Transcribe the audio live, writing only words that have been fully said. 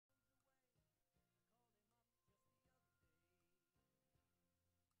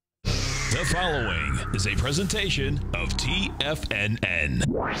The following is a presentation of TFNN.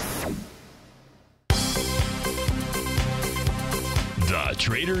 The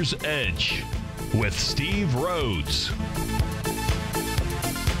Trader's Edge with Steve Rhodes.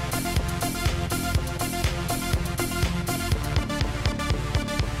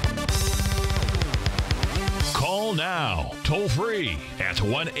 Call now, toll free at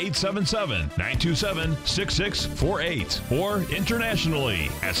 1-877-927-6648 or internationally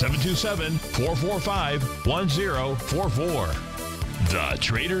at 727-445-1044. The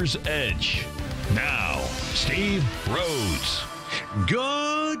Trader's Edge. Now, Steve Rhodes.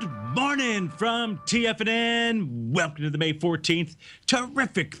 Good morning from TFNN. Welcome to the May 14th,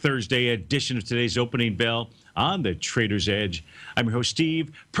 terrific Thursday edition of today's opening bell on the Trader's Edge. I'm your host,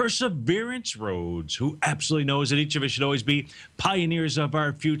 Steve Perseverance Rhodes, who absolutely knows that each of us should always be pioneers of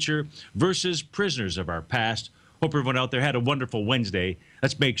our future versus prisoners of our past. Hope everyone out there had a wonderful Wednesday.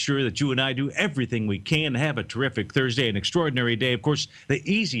 Let's make sure that you and I do everything we can to have a terrific Thursday, an extraordinary day. Of course, the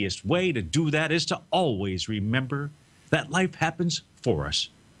easiest way to do that is to always remember that life happens for us,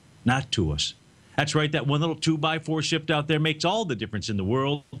 not to us. That's right, that one little 2x4 shift out there makes all the difference in the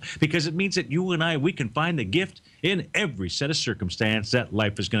world, because it means that you and I, we can find the gift in every set of circumstance that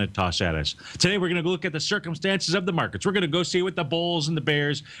life is going to toss at us. Today, we're going to look at the circumstances of the markets. We're going to go see what the bulls and the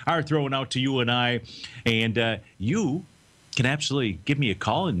bears are throwing out to you and I. And you can absolutely give me a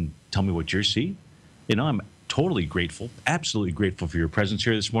call and tell me what you're seeing. You know, I'm totally grateful, absolutely grateful for your presence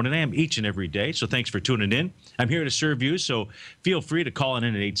here this morning. I am each and every day, so thanks for tuning in. I'm here to serve you, so feel free to call in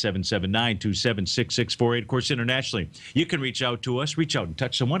at 877-927-6648. Of course, internationally, you can reach out to us, reach out and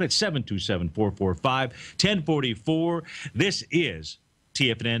touch someone at 727-445-1044. This is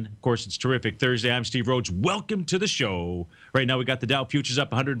TFNN. Of course, it's terrific Thursday. I'm Steve Rhodes. Welcome to the show. Right now, we got the Dow futures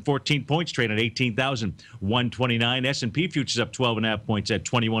up 114 points, trading at 18,129. S&P futures up 12.5 points at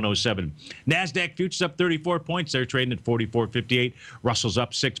 2107. NASDAQ futures up 34 points. They're trading at 44.58. Russell's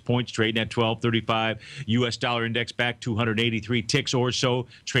up 6 points, trading at 12.35. U.S. dollar index back 283 ticks or so,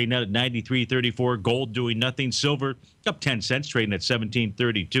 trading out at 93.34. Gold doing nothing. Silver up 10 cents, trading at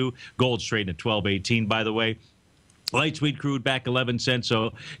 17.32. Gold's trading at 12.18, by the way. Light sweet crude back 11 cents.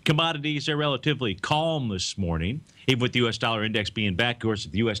 So commodities are relatively calm this morning, even with the U.S. dollar index being back. Of course,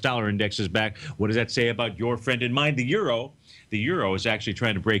 if the U.S. dollar index is back, what does that say about your friend and mine, the euro? The euro is actually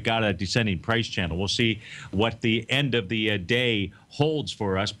trying to break out of that descending price channel. We'll see what the end of the day holds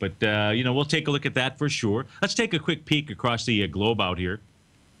for us. But, you know, we'll take a look at that for sure. Let's take a quick peek across the globe out here.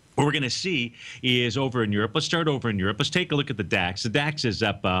 What we're going to see is over in Europe. Let's start over in Europe. Let's take a look at the DAX. The DAX is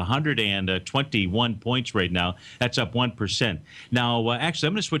up 121 points right now. That's up 1%. Now, actually,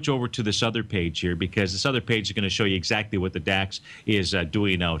 I'm going to switch over to this other page here, because this other page is going to show you exactly what the DAX is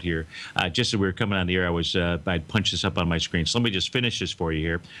doing out here. Just as we were coming on the air, I'd punch this up on my screen. So let me just finish this for you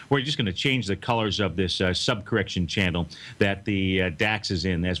here. We're just going to change the colors of this subcorrection channel that the DAX is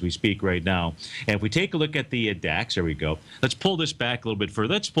in as we speak right now. And if we take a look at the DAX, there we go. Let's pull this back a little bit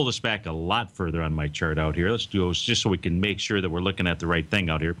further. Let's pull this back a lot further on my chart out here. Let's do it just so we can make sure that we're looking at the right thing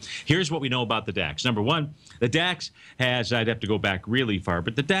out here. Here's what we know about the DAX. Number one, the DAX has, I'd have to go back really far,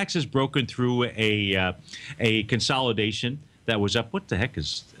 but the DAX has broken through a consolidation that was up. What the heck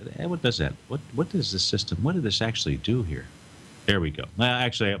is, what does that? What does this system, what did this actually do here? There we go.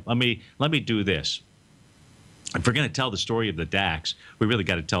 Actually, let me do this. If we're going to tell the story of the DAX, we really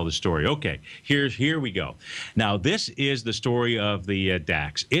got to tell the story. Okay, here we go. Now, this is the story of the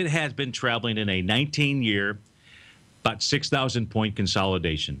DAX. It has been traveling in a 19-year, about 6,000-point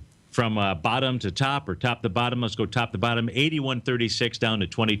consolidation. From bottom to top, or top to bottom, let's go top to bottom, 81.36 down to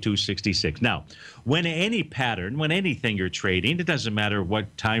 22.66. Now, when any pattern, when anything you're trading, it doesn't matter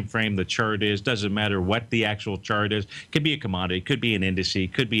what time frame the chart is, doesn't matter what the actual chart is, could be a commodity, could be an index,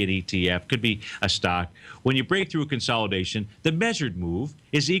 could be an ETF, could be a stock. When you break through a consolidation, the measured move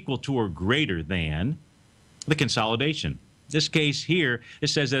is equal to or greater than the consolidation. This case here, it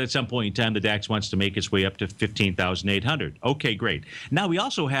says that at some point in time, the DAX wants to make its way up to 15,800. Okay, great. Now, we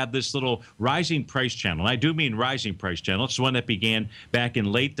also have this little rising price channel. I do mean rising price channel. It's the one that began back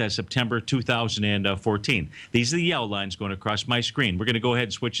in late September 2014. These are the yellow lines going across my screen. We're going to go ahead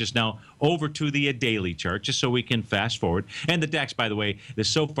and switch this now over to the daily chart, just so we can fast forward. And the DAX, by the way,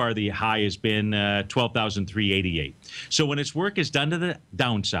 so far the high has been 12,388. So when its work is done to the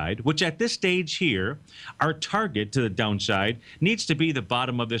downside, which at this stage here, our target to the downside needs to be the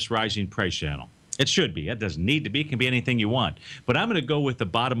bottom of this rising price channel. It should be. It doesn't need to be. It can be anything you want. But I'm going to go with the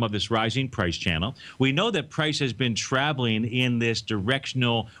bottom of this rising price channel. We know that price has been traveling in this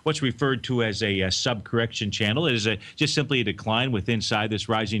directional, what's referred to as a sub-correction channel. It is just simply a decline within inside this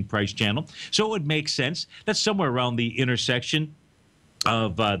rising price channel. So it would make sense that somewhere around the intersection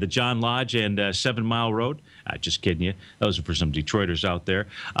of the John Lodge and 7 Mile Road. Just kidding you. Those are for some Detroiters out there.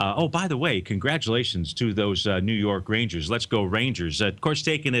 Oh, by the way, congratulations to those New York Rangers. Let's go Rangers. Of course,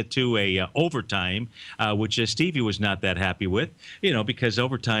 taking it to a overtime, which Stevie was not that happy with, because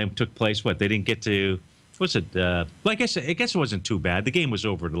overtime took place. They didn't get to, was it? Well, I guess it wasn't too bad. The game was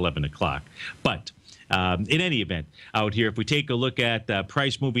over at 11 o'clock. But in any event, out here, if we take a look at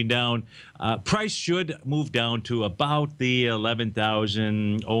price moving down, price should move down to about the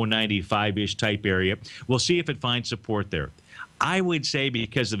 11,095-ish type area. We'll see if it finds support there. I would say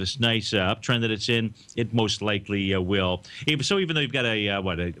because of this nice uptrend that it's in, it most likely will. Even though you've got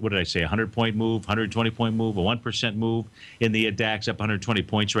what did I say, 100-point move, 120-point move, a 1% move in the DAX up 120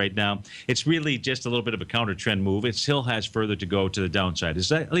 points right now, it's really just a little bit of a counter trend move. It still has further to go to the downside.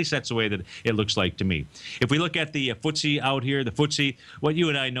 At least that's the way that it looks like to me. If we look at the FTSE out here, the FTSE, what you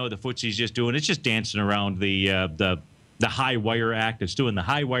and I know the FTSE's just doing, it's just dancing around the high wire act. It's doing the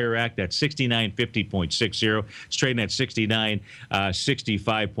high wire act at 6950.60. It's trading at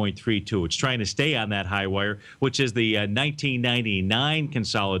 6965.32. It's trying to stay on that high wire, which is the 1999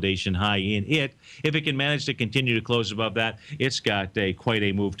 consolidation high in it. If it can manage to continue to close above that, it's got quite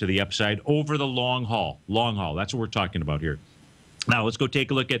a move to the upside over the long haul. Long haul. That's what we're talking about here. Now, let's go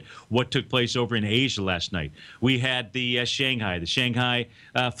take a look at what took place over in Asia last night. We had the Shanghai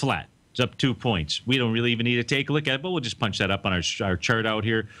flat. It's up 2 points. We don't really even need to take a look at it, but we'll just punch that up on our chart out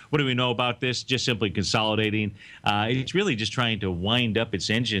here. What do we know about this? Just simply consolidating. It's really just trying to wind up its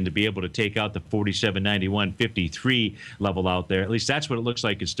engine to be able to take out the 47.91.53 level out there. At least that's what it looks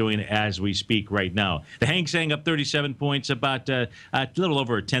like it's doing as we speak right now. The Hang Seng up 37 points, about a little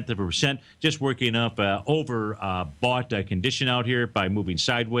over 0.1%, just working up overbought condition out here by moving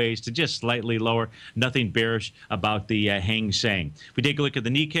sideways to just slightly lower. Nothing bearish about the Hang Seng. If we take a look at the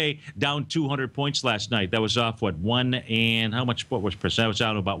Nikkei, down 200 points last night. That was off, what was percent? It was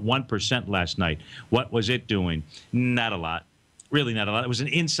down about 1% last night. What was it doing? Not a lot. Really not a lot. It was an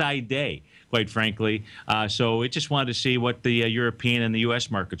inside day, quite frankly. So it just wanted to see what the European and the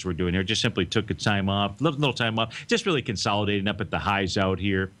U.S. markets were doing here. Just simply took a time off, little time off, just really consolidating up at the highs out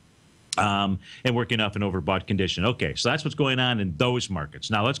here. And working off an overbought condition. Okay, so that's what's going on in those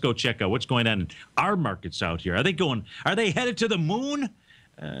markets. Now let's go check out what's going on in our markets out here. Are they headed to the moon?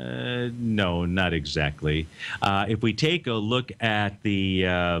 No, not exactly. If we take a look at the,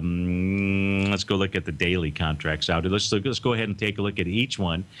 let's go look at the daily contracts out. Let's go ahead and take a look at each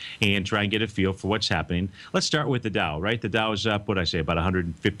one and try and get a feel for what's happening. Let's start with the Dow, right? The Dow is up, about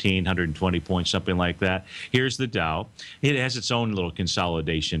 115, 120 points, something like that. Here's the Dow. It has its own little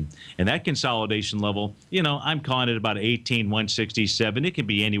consolidation. And that consolidation level, I'm calling it about 18,167. It can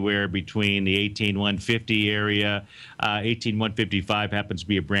be anywhere between the 18,150 area. 18,155 happens to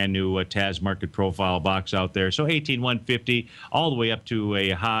be a brand new TAS market profile box out there. So 18,150 all the way up to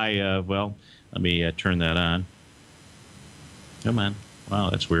a high of, well, let me turn that on. Come on. Wow,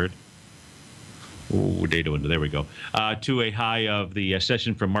 that's weird. Ooh, data window. There we go. To a high of the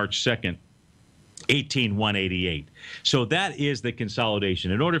session from March 2nd. 18,188. So that is the consolidation.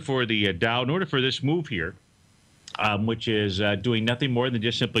 In order for the Dow, in order for this move here, which is doing nothing more than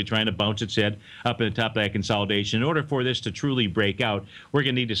just simply trying to bounce its head up at the top of that consolidation. In order for this to truly break out, we're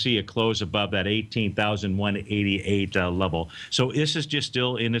going to need to see a close above that 18,188 level. So this is just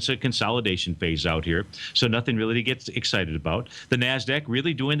still in its consolidation phase out here. So nothing really to get excited about. The NASDAQ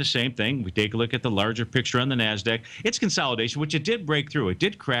really doing the same thing. We take a look at the larger picture on the NASDAQ. It's consolidation, which it did break through. It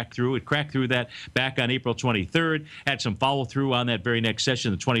did crack through. It cracked through that back on April 23rd, had some follow through on that very next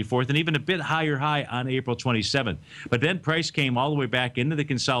session, the 24th, and even a bit higher high on April 27th. But then price came all the way back into the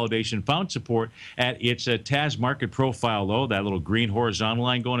consolidation, found support at its TAS market profile low, that little green horizontal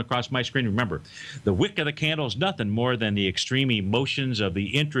line going across my screen. Remember, the wick of the candle is nothing more than the extreme emotions of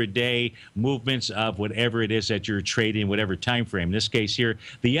the intraday movements of whatever it is that you're trading, whatever time frame. In this case here,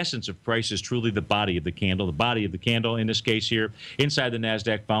 the essence of price is truly the body of the candle. The body of the candle, in this case here, inside the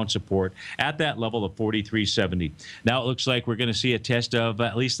NASDAQ, found support at that level of 43.70. Now it looks like we're going to see a test of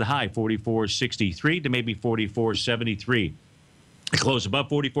at least the high, 44.63 to maybe 44.73. Close above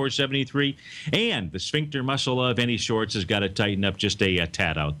 44.73, and the sphincter muscle of any shorts has got to tighten up just a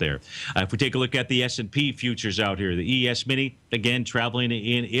tad out there. If we take a look at the S&P futures out here, the ES Mini, again, traveling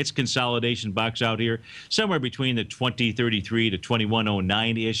in its consolidation box out here, somewhere between the 2033 to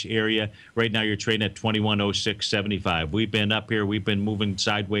 2109-ish area. Right now, you're trading at 2106.75. We've been up here. We've been moving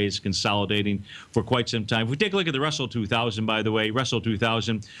sideways, consolidating for quite some time. If we take a look at the Russell 2000, by the way, Russell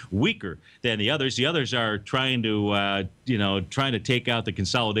 2000, weaker than the others. The others are trying to, trying to take out the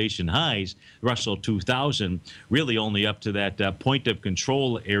consolidation highs. Russell 2000 really only up to that point of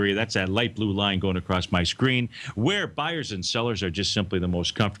control area. That's that light blue line going across my screen, where buyers and sellers sellers are just simply the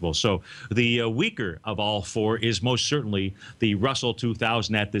most comfortable. So the weaker of all four is most certainly the Russell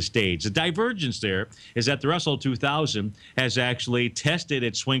 2000 at this stage. The divergence there is that the Russell 2000 has actually tested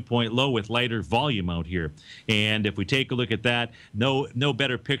its swing point low with lighter volume out here. And if we take a look at that, no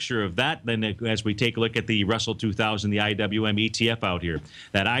better picture of that than as we take a look at the Russell 2000, the IWM ETF out here.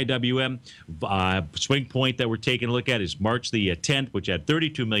 That IWM swing point that we're taking a look at is March the 10th, which had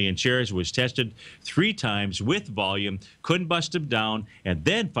 32 million shares, was tested 3 times with volume, couldn't bust them down, and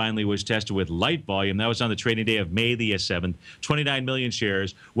then finally was tested with light volume. That was on the trading day of May the 7th. 29 million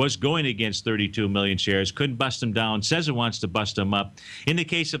shares, was going against 32 million shares, couldn't bust them down, says it wants to bust them up. In the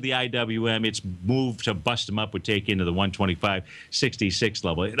case of the IWM, its move to bust them up would take into the 125.66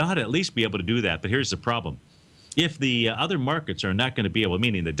 level. It ought to at least be able to do that, but here's the problem. If the other markets are not going to be able,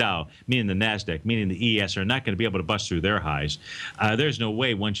 meaning the Dow, meaning the NASDAQ, meaning the ES, are not going to be able to bust through their highs, there's no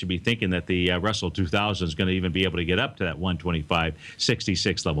way one should be thinking that the Russell 2000 is going to even be able to get up to that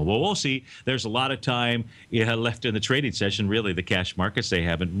 125.66 level. Well, we'll see. There's a lot of time left in the trading session. Really, the cash markets, they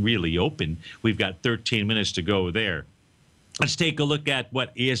haven't really opened. We've got 13 minutes to go there. Let's take a look at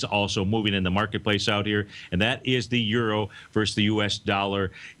what is also moving in the marketplace out here, and that is the euro versus the U.S.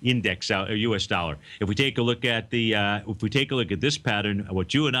 dollar index out, U.S. dollar. If we take a look at this pattern,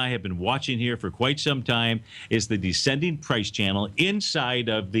 what you and I have been watching here for quite some time is the descending price channel inside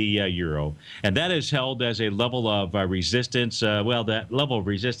of the euro, and that is held as a level of resistance. Well, that level of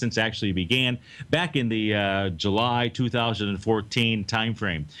resistance actually began back in the July 2014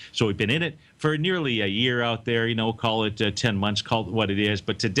 timeframe. So we've been in it for nearly a year out there, you know, call it 10 months, call it what it is.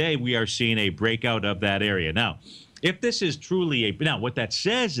 But today we are seeing a breakout of that area. Now, if this is truly now what that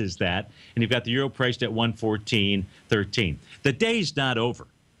says is that, and you've got the euro priced at 114.13. The day's not over.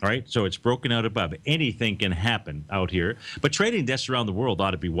 All right, so it's broken out above. Anything can happen out here. But trading desks around the world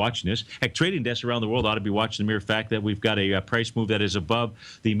ought to be watching this. Heck, trading desks around the world ought to be watching the mere fact that we've got a price move that is above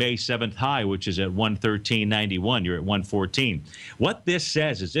the May 7th high, which is at 113.91. You're at 114. What this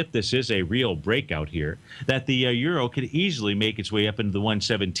says is if this is a real breakout here, that the euro could easily make its way up into the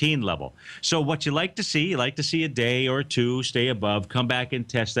 117 level. So what you like to see a day or two stay above, come back and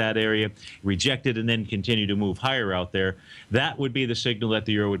test that area, reject it, and then continue to move higher out there. That would be the signal that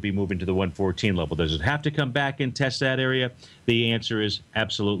the euro would be moving to the 114 level. Does it have to come back and test that area? The answer is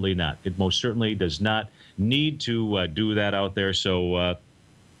absolutely not. It most certainly does not need to do that out there. So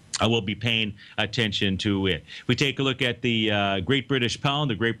I will be paying attention to it. If we take a look at the Great British Pound,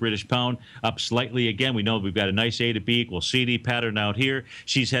 the Great British Pound up slightly again. We know we've got a nice A to B equals CD pattern out here.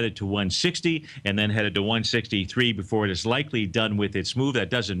 She's headed to 160 and then headed to 163 before it is likely done with its move. That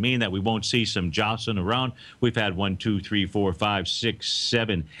doesn't mean that we won't see some jostling around. We've had 1, 2, 3, 4, 5, 6,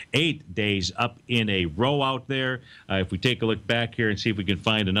 7, 8 days up in a row out there. If we take a look back here and see if we can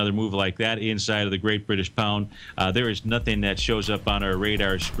find another move like that inside of the Great British Pound, there is nothing that shows up on our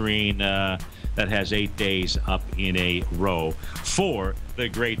radar screen that has 8 days up in a row for the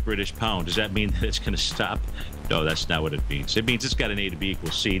Great British Pound. Does that mean that it's going to stop? No, that's not what it means. It means it's got an A to B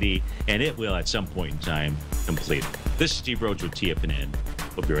equals CD, and it will at some point in time complete it. This is Steve Rhodes with TFNN.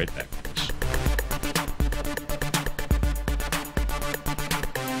 We'll be right back.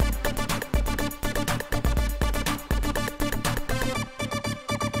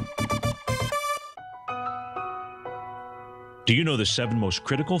 Do you know the 7 most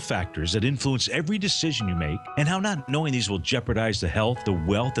critical factors that influence every decision you make, and how not knowing these will jeopardize the health, the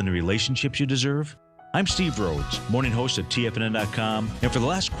wealth, and the relationships you deserve? I'm Steve Rhodes, morning host at TFNN.com, and for the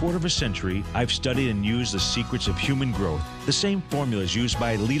last quarter of a century, I've studied and used the secrets of human growth, the same formulas used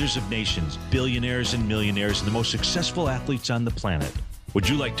by leaders of nations, billionaires and millionaires, and the most successful athletes on the planet. Would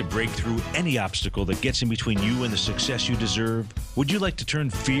you like to break through any obstacle that gets in between you and the success you deserve? Would you like to turn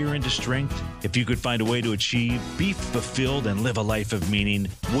fear into strength? If you could find a way to achieve, be fulfilled, and live a life of meaning,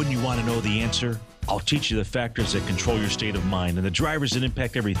 wouldn't you want to know the answer? I'll teach you the factors that control your state of mind and the drivers that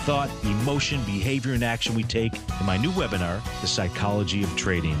impact every thought, emotion, behavior, and action we take in my new webinar, The Psychology of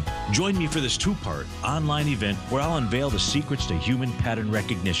Trading. Join me for this 2-part online event where I'll unveil the secrets to human pattern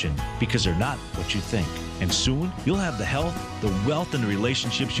recognition, because they're not what you think. And soon, you'll have the health, the wealth, and the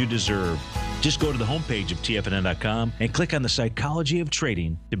relationships you deserve. Just go to the homepage of TFNN.com and click on The Psychology of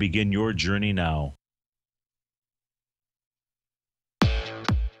Trading to begin your journey now.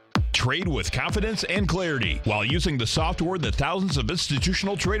 Trade with confidence and clarity while using the software that thousands of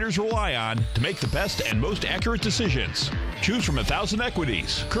institutional traders rely on to make the best and most accurate decisions. Choose from 1,000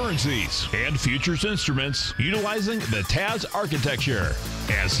 equities, currencies, and futures instruments utilizing the TAS architecture.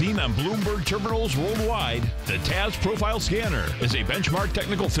 As seen on Bloomberg terminals worldwide, the TAS Profile Scanner is a benchmark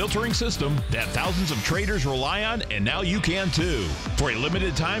technical filtering system that thousands of traders rely on, and now you can too. For a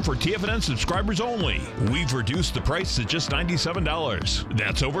limited time for TFNN subscribers only, we've reduced the price to just $97.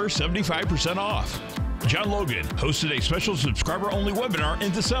 That's over 75% off. John Logan hosted a special subscriber-only webinar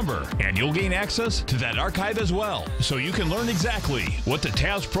in December, and you'll gain access to that archive as well, so you can learn exactly what the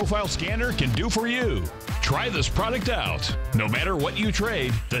TAS Profile Scanner can do for you. Try this product out. No matter what you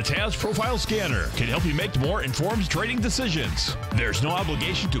trade, the TAS Profile Scanner can help you make more informed trading decisions. There's no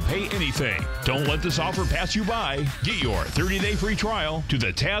obligation to pay anything. Don't let this offer pass you by. Get your 30-day free trial to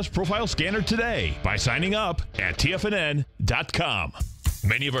the TAS Profile Scanner today by signing up at TFNN.com.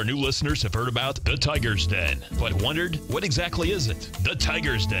 Many of our new listeners have heard about the Tiger's Den, but wondered, what exactly is it? The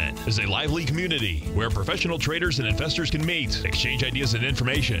Tiger's Den is a lively community where professional traders and investors can meet, exchange ideas and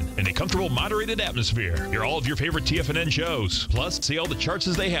information in a comfortable, moderated atmosphere. Hear all of your favorite TFNN shows, plus see all the charts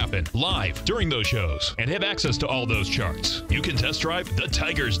as they happen live during those shows, and have access to all those charts. You can test drive the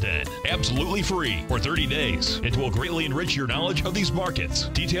Tiger's Den absolutely free for 30 days. It will greatly enrich your knowledge of these markets.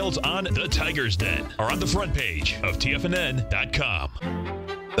 Details on the Tiger's Den are on the front page of TFNN.com.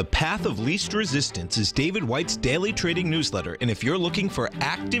 The Path of Least Resistance is David White's daily trading newsletter, and if you're looking for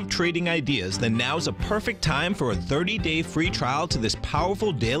active trading ideas, then now's a perfect time for a 30-day free trial to this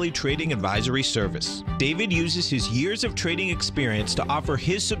powerful daily trading advisory service. David uses his years of trading experience to offer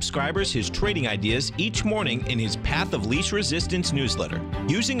his subscribers his trading ideas each morning in his Path of Least Resistance newsletter.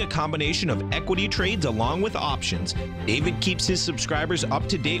 Using a combination of equity trades along with options, David keeps his subscribers up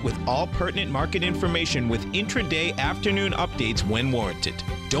to date with all pertinent market information with intraday afternoon updates when warranted.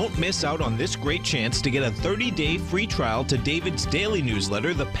 Don't miss out on this great chance to get a 30-day free trial to David's daily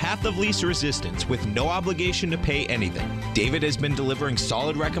newsletter, The Path of Least Resistance, with no obligation to pay anything. David has been delivering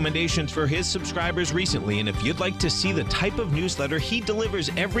solid recommendations for his subscribers recently, and if you'd like to see the type of newsletter he delivers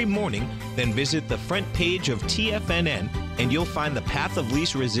every morning, then visit the front page of TFNN, and you'll find The Path of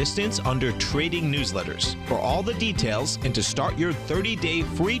Least Resistance under Trading Newsletters. For all the details and to start your 30-day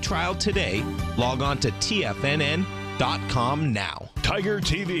free trial today, log on to TFNN.com now.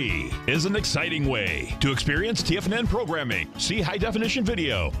 TigerTV is an exciting way to experience TFNN programming. See high-definition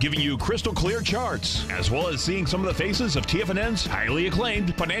video, giving you crystal clear charts, as well as seeing some of the faces of TFNN's highly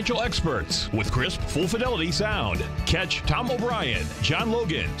acclaimed financial experts with crisp, full-fidelity sound. Catch Tom O'Brien, John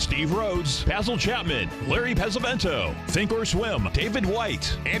Logan, Steve Rhodes, Basil Chapman, Larry Pesavento, Think or Swim, David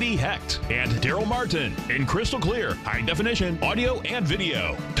White, Andy Hecht, and Daryl Martin in crystal clear, high-definition audio and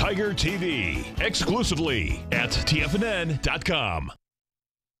video. TigerTV, exclusively at TFNN.com.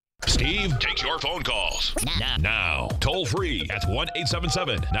 Steve takes your phone calls now. Toll free at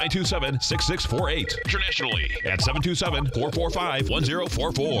 1-877-927-6648. Internationally at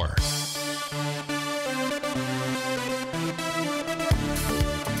 727-445-1044.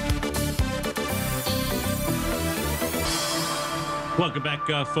 Welcome back,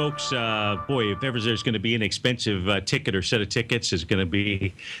 folks. Boy, if ever there's going to be an expensive ticket or set of tickets, it's going to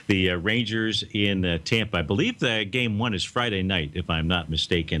be the Rangers in Tampa. I believe the game one is Friday night, if I'm not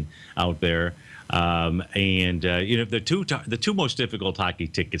mistaken, out there. You know, the two most difficult hockey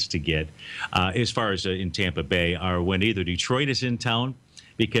tickets to get, as far as in Tampa Bay, are when either Detroit is in town,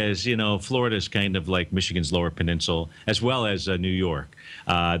 because, you know, Florida is kind of like Michigan's Lower Peninsula, as well as New York.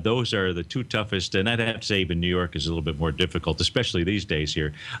 Those are the two toughest, and I'd have to say even New York is a little bit more difficult, especially these days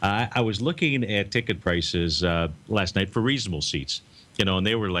here. I was looking at ticket prices last night for reasonable seats, you know, and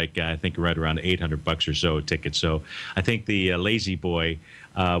they were like, I think, right around $800 or so a ticket. So I think the Lazy Boy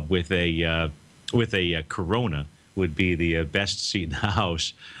with a Corona would be the best seat in the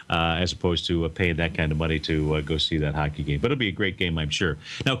house, as opposed to paying that kind of money to go see that hockey game. But it'll be a great game, I'm sure.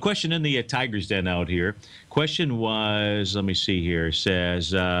 Now, question in the Tigers Den out here. Question was, let me see here,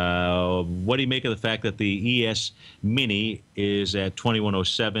 says, what do you make of the fact that the ES Mini is at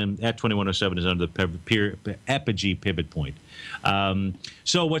 2107? At 2107 is under the apogee pivot point.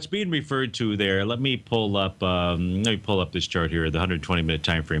 So what's being referred to there, let me pull up this chart here, the 120-minute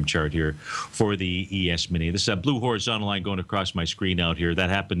time frame chart here for the ES Mini. This blue horizontal line going across my screen out here, that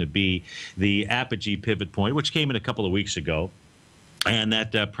happened to be the apogee pivot point, which came in a couple of weeks ago. And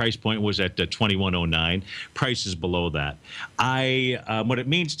that price point was at 2109. Prices below that. What it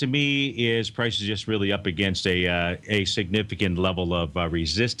means to me is prices just really up against a significant level of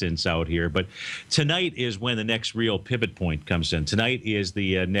resistance out here. But tonight is when the next real pivot point comes in. Tonight is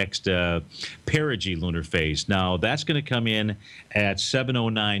the next perigee lunar phase. Now that's going to come in at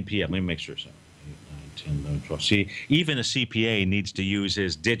 7:09 p.m. Let me make sure. 10, 11, 12. See, even a CPA needs to use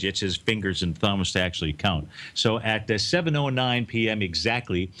his digits, his fingers and thumbs to actually count. So at 7:09 p.m.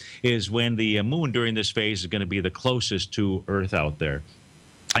 exactly is when the moon during this phase is going to be the closest to Earth out there.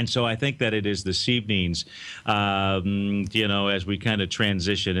 And so I think that it is this evening's, as we kind of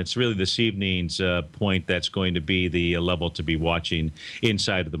transition, it's really this evening's point that's going to be the level to be watching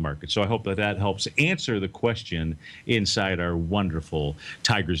inside of the market. So I hope that helps answer the question inside our wonderful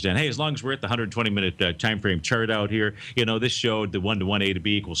Tigers Den. Hey, as long as we're at the 120-minute time frame chart out here, this showed the 1-to-1 A to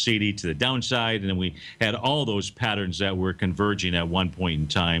B equals CD to the downside, and then we had all those patterns that were converging at one point in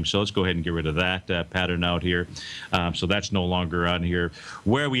time. So let's go ahead and get rid of that pattern out here. So that's no longer on here.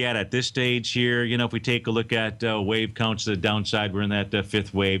 Where are we at this stage here? If we take a look at wave counts to the downside, we're in that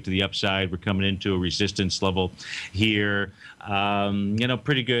fifth wave. To the upside, we're coming into a resistance level here.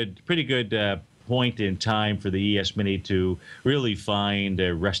 Pretty good point in time for the ES Mini to really find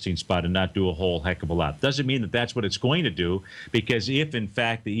a resting spot and not do a whole heck of a lot. Doesn't mean that that's what it's going to do, because if in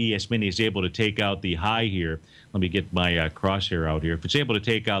fact the ES Mini is able to take out the high here, let me get my crosshair out here. If it's able to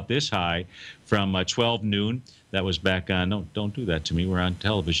take out this high from 12 noon, that was back on. No, don't do that to me. We're on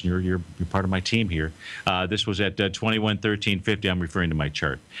television. You're part of my team here. This was at 21:13:50. I'm referring to my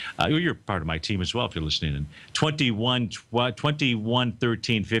chart. You're part of my team as well if you're listening in.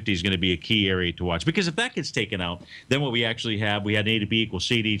 21:13:50 is going to be a key area to watch, because if that gets taken out, then what we actually have, we had an A to B equals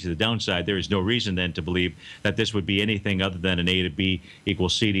CD to the downside. There is no reason then to believe that this would be anything other than an A to B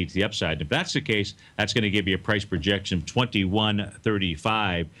equals CD to the upside. And if that's the case, that's going to give you a price projection of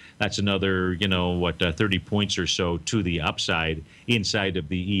 21.35. That's another, 30 points or so to the upside inside of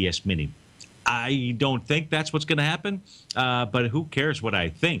the ES Mini. I don't think that's what's going to happen, but who cares what I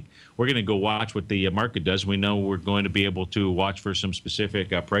think? We're going to go watch what the market does. We know we're going to be able to watch for some specific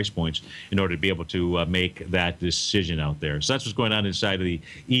price points in order to be able to make that decision out there. So that's what's going on inside of the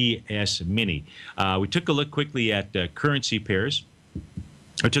ES Mini. We took a look quickly at currency pairs.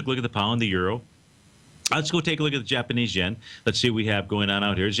 I took a look at the pound, the euro. Let's go take a look at the Japanese yen. Let's see what we have going on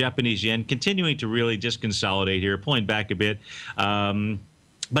out here. Japanese yen continuing to really just consolidate here, pulling back a bit,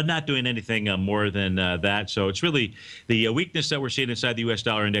 but not doing anything more than that. So it's really the weakness that we're seeing inside the U.S.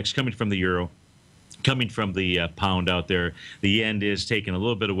 dollar index coming from the euro, coming from the pound out there. The yen is taking a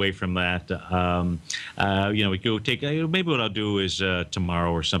little bit away from that. We go take, maybe what I'll do is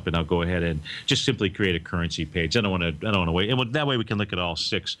tomorrow or something, I'll go ahead and just simply create a currency page. I don't want to wait. And that way we can look at all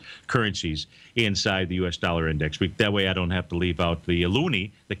 6 currencies inside the U.S. dollar index. That way I don't have to leave out the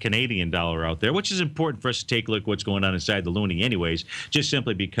loonie, the Canadian dollar out there, which is important for us to take a look at what's going on inside the loonie anyways, just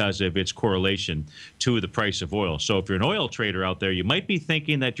simply because of its correlation to the price of oil. So if you're an oil trader out there, you might be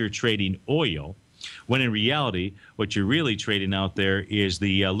thinking that you're trading oil, when in reality, what you're really trading out there is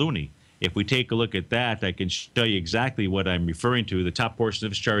the loonie. If we take a look at that, I can show you exactly what I'm referring to. The top portion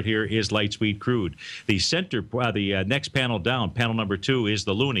of this chart here is light sweet crude. The next panel down, panel number 2, is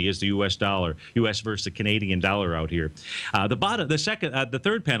the loonie, is the U.S. dollar, U.S. versus the Canadian dollar out here. The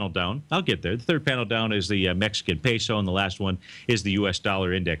third panel down, I'll get there. The third panel down is the Mexican peso, and the last one is the U.S.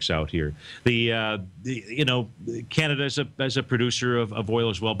 dollar index out here. Canada is a producer of oil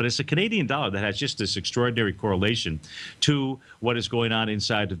as well, but it's the Canadian dollar that has just this extraordinary correlation to what is going on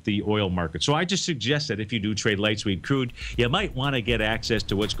inside of the oil market. So I just suggest that if you do trade light sweet crude, you might want to get access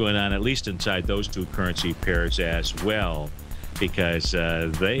to what's going on at least inside those 2 currency pairs as well, because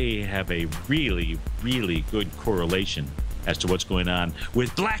they have a really, really good correlation as to what's going on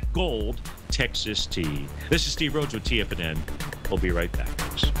with black gold Texas tea. This is Steve Rhodes with TFNN. We'll be right back,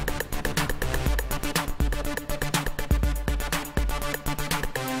 folks.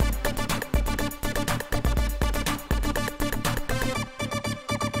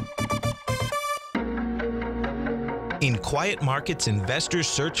 In quiet markets, investors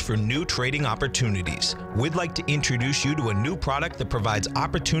search for new trading opportunities. We'd like to introduce you to a new product that provides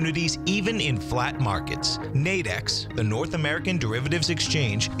opportunities even in flat markets. Nadex, the North American Derivatives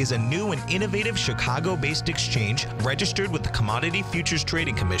Exchange, is a new and innovative Chicago-based exchange registered with the Commodity Futures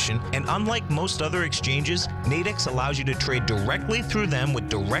Trading Commission, and unlike most other exchanges, Nadex allows you to trade directly through them with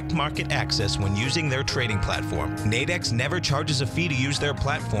direct market access when using their trading platform. Nadex never charges a fee to use their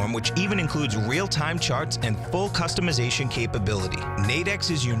platform, which even includes real-time charts and full customization capability.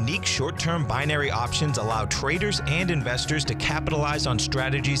 Nadex's unique short-term binary options allow traders and investors to capitalize on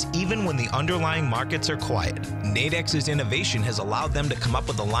strategies even when the underlying markets are quiet. Nadex's innovation has allowed them to come up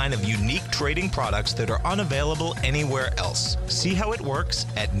with a line of unique trading products that are unavailable anywhere else. See how it works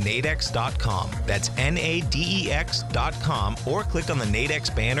at nadex.com. That's NADEX.com, or click on the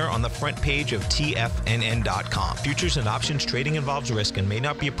Nadex banner on the front page of TFNN.com. Futures and options trading involves risk and may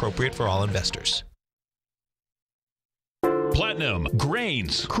not be appropriate for all investors. Platinum,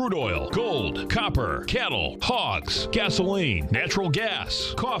 grains, crude oil, gold, copper, cattle, hogs, gasoline, natural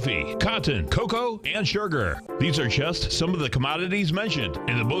gas, coffee, cotton, cocoa, and sugar. These are just some of the commodities mentioned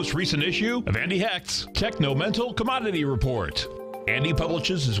in the most recent issue of Andy Hecht's Techno-Mental Commodity Report. Andy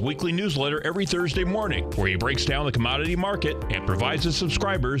publishes his weekly newsletter every Thursday morning, where he breaks down the commodity market and provides his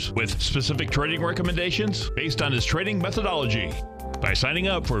subscribers with specific trading recommendations based on his trading methodology. By signing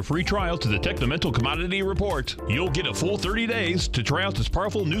up for a free trial to the Technomental Commodity Report, you'll get a full 30 days to try out this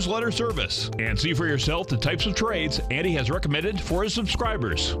powerful newsletter service and see for yourself the types of trades Andy has recommended for his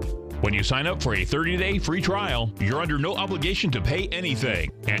subscribers. When you sign up for a 30-day free trial, you're under no obligation to pay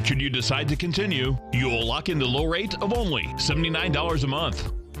anything. And should you decide to continue, you will lock in the low rate of only $79 a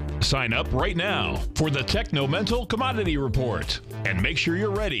month. Sign up right now for the Technomental Commodity Report and make sure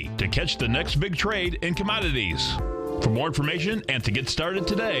you're ready to catch the next big trade in commodities. For more information and to get started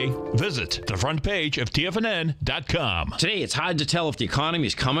today, visit the front page of TFNN.com. Today, it's hard to tell if the economy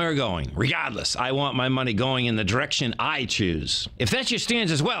is coming or going. Regardless, I want my money going in the direction I choose. If that's your stance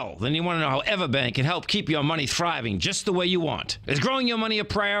as well, then you want to know how Everbank can help keep your money thriving just the way you want. Is growing your money a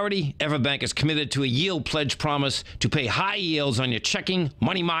priority? Everbank is committed to a yield pledge promise to pay high yields on your checking,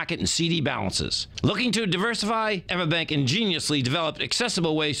 money market, and CD balances. Looking to diversify? Everbank ingeniously developed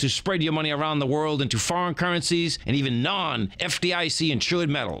accessible ways to spread your money around the world into foreign currencies and even non-FDIC insured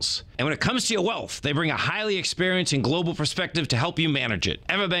metals. And when it comes to your wealth, they bring a highly experienced and global perspective to help you manage it.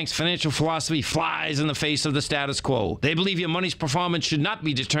 Everbank's financial philosophy flies in the face of the status quo. They believe your money's performance should not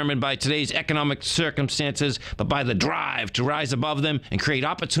be determined by today's economic circumstances, but by the drive to rise above them and create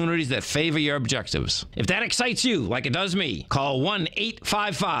opportunities that favor your objectives. If that excites you, like it does me, call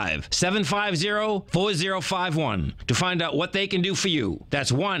 1-855-750-4051 to find out what they can do for you.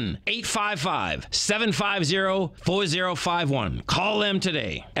 That's 1-855-750-4051. Call them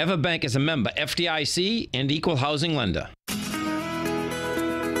today. Everbank is a member FDIC and equal housing lender.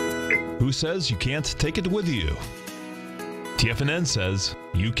 Who says you can't take it with you? TFNN says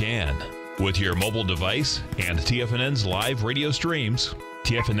you can. With your mobile device and TFNN's live radio streams,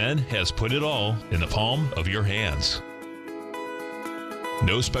 TFNN has put it all in the palm of your hands.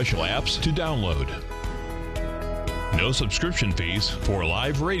 No special apps to download. No subscription fees for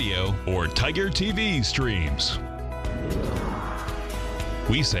live radio or TigerTV streams.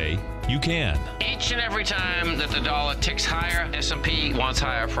 We say you can. Each and every time that the dollar ticks higher, S&P wants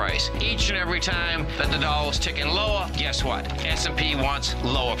higher price. Each and every time that the dollar's ticking lower, guess what? S&P wants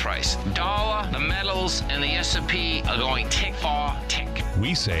lower price. Dollar, the metals, and the S&P are going tick for tick.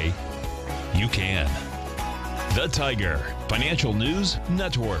 We say you can. The Tiger Financial News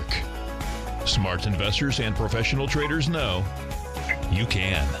Network. Smart investors and professional traders know you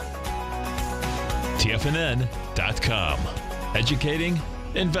can. TFNN.com. Educating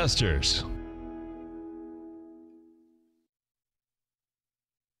investors.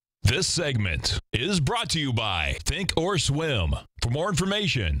 This segment is brought to you by Think or Swim. For more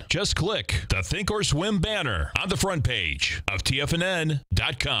information, just click the Think or Swim banner on the front page of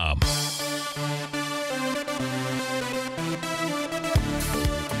TFNN.com.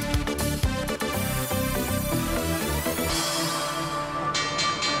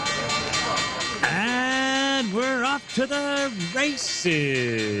 We're off to the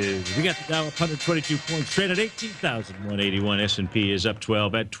races. We got the Dow up 122 points, trade at 18,181. S&P is up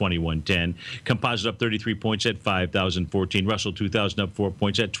 12 at 2110. Composite up 33 points at 5,014. Russell 2000 up 4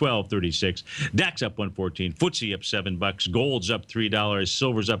 points at 1236. DAX up 114. FTSE up $7. Gold's up $3.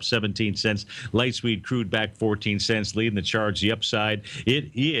 Silver's up 17 cents. Light sweet crude back 14 cents. Leading the charge, the upside.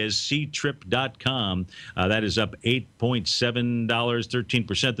 It is ctrip.com. That is up $8.7,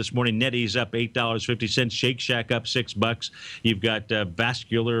 13% this morning. Nettie's up $8.50. Shake Shack up $6. You've got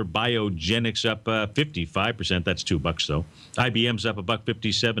Vascular Biogenics up 55%. That's $2 though. IBM's up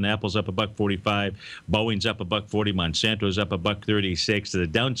 $1.57. Apple's up $1.45. Boeing's up $1.40. Monsanto's up $1.36. To the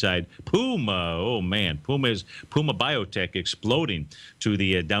downside, Puma. Oh man, Puma Biotech exploding to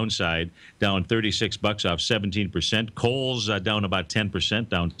the downside, down $36 off 17%. Kohl's down about 10%,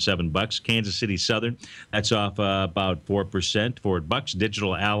 down $7. Kansas City Southern, that's off about 4%. $4.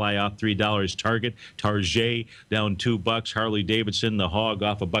 Digital Ally off $3. Target down $2. Harley Davidson, the hog,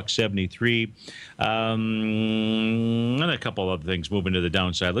 off $1.73. And a couple other things moving to the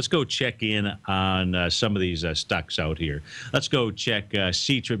downside. Let's go check in on some of these stocks out here. Let's go check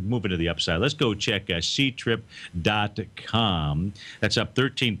C-Trip, moving to the upside. Let's go check ctrip.com. That's up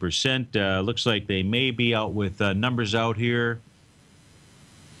 13%. Looks like they may be out with numbers out here.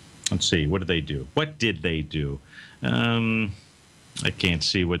 Let's see. What did they do? What did they do? I can't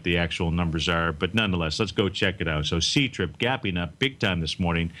see what the actual numbers are, but nonetheless, let's go check it out. So C-Trip gapping up big time this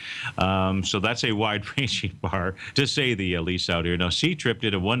morning. So that's a wide-ranging bar, to say the least out here. Now, C-Trip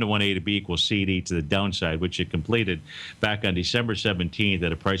did a 1-to-1 A to B equals CD to the downside, which it completed back on December 17th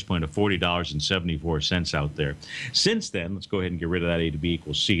at a price point of $40.74 out there. Since then, let's go ahead and get rid of that A to B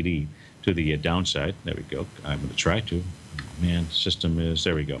equals CD to the downside. There we go. I'm going to try to. man, system is,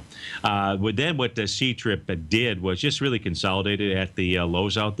 there we go. Then what the C-Trip did was just really consolidated at the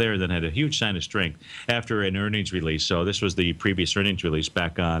lows out there, then had a huge sign of strength after an earnings release. So this was the previous earnings release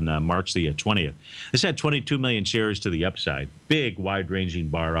back on March the 20th. This had 22 million shares to the upside. Big, wide-ranging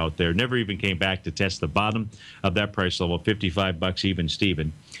bar out there. Never even came back to test the bottom of that price level, 55 bucks even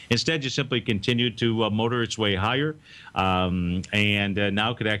Steven. Instead, just simply continued to motor its way higher, and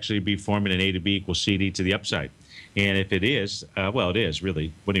now could actually be forming an A to B equals CD to the upside. And if it is, well, it is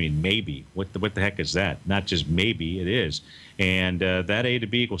really. What do you mean maybe? What the heck is that? Not just maybe, it is. And that A to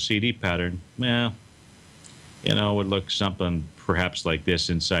B equals CD pattern, well, you know, would look something perhaps like this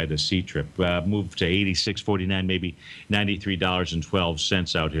inside a C-Trip. Move to 86.49, maybe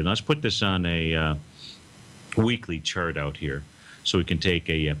 $93.12 out here. Now, let's put this on a weekly chart out here so we can take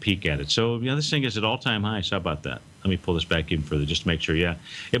a peek at it. So, you know, this thing is at all-time highs. How about that? Let me pull this back in further just to make sure. Yeah,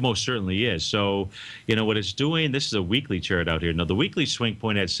 it most certainly is. So, you know, what it's doing, this is a weekly chart out here. Now, the weekly swing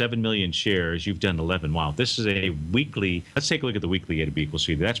point had 7 million shares. You've done 11. Wow, this is a weekly. Let's take a look at the weekly A to B equals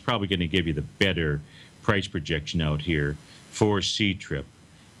C. That's probably going to give you the better price projection out here for C-Trip.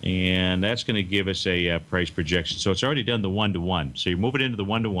 And that's going to give us a price projection. So it's already done the 1-to-1. So you're moving into the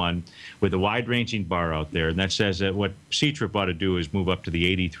 1-to-1 with a wide-ranging bar out there. And that says that what C-Trip ought to do is move up to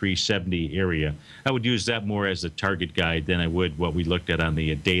the 83.70 area. I would use that more as a target guide than I would what we looked at on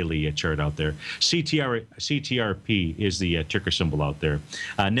the daily chart out there. CTRP is the ticker symbol out there.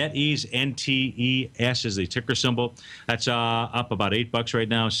 NetEase, NTES is the ticker symbol. That's up about $8 right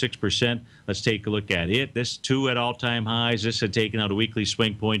now, 6%. Let's take a look at it. This too at all-time highs. This had taken out a weekly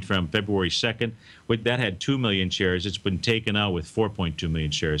swing point from February 2nd. That had 2 million shares. It's been taken out with 4.2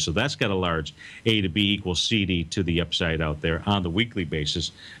 million shares. So that's got a large A to B equals CD to the upside out there on the weekly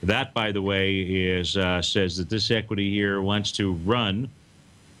basis. That, by the way, is says that this equity here wants to run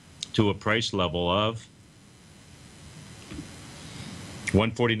to a price level of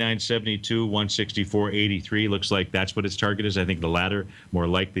 149.72, 164.83. Looks like that's what its target is. I think the latter, more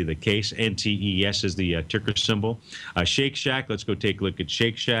likely the case. NTES is the ticker symbol. Shake Shack, let's go take a look at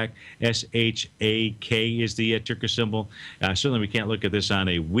Shake Shack. SHAK is the ticker symbol. Certainly we can't look at this on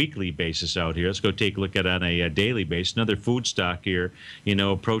a weekly basis out here. Let's go take a look at it on a daily basis. Another food stock here, you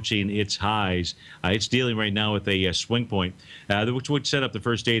know, approaching its highs. It's dealing right now with a swing point, which would set up the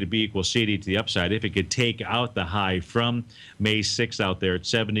first A to B equals CD to the upside if it could take out the high from May 6th out there at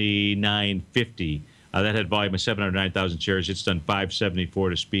 79.50. That had volume of 709,000 shares. It's done 574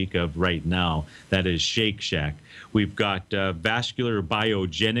 to speak of right now. That is Shake Shack. We've got Vascular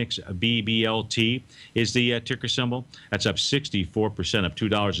Biogenics, BBLT is the ticker symbol. That's up 64%, up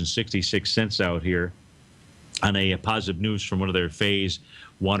 $2.66 out here on a positive news from one of their phase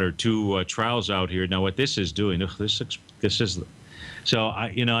 1 or 2 trials out here. Now, what this is doing, this is. So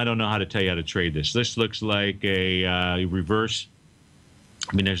I don't know how to tell you how to trade this. This looks like a reverse.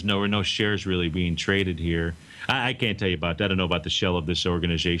 I mean, there's no shares really being traded here. I can't tell you about that. I don't know about the shell of this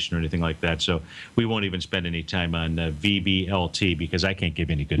organization or anything like that. So we won't even spend any time on VBLT because I can't give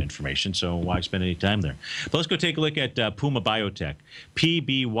any good information. So why spend any time there? But let's go take a look at Puma Biotech.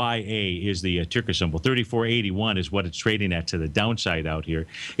 PBYA is the ticker symbol. 34.81 is what it's trading at to the downside out here.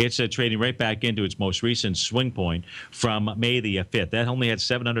 It's trading right back into its most recent swing point from May the 5th. That only had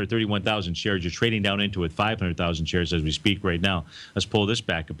 731,000 shares. You're trading down into it 500,000 shares as we speak right now. Let's pull this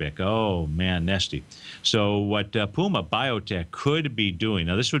back a bit. Oh, man, nasty. So what Puma Biotech could be doing,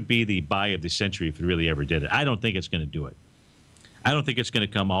 now this would be the buy of the century if it really ever did it. I don't think it's going to do it. I don't think it's going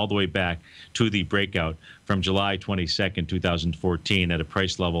to come all the way back to the breakout from July 22nd, 2014 at a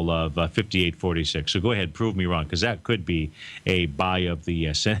price level of 58.46. So go ahead, prove me wrong, because that could be a buy of the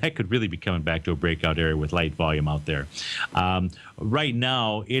that could really be coming back to a breakout area with light volume out there. Right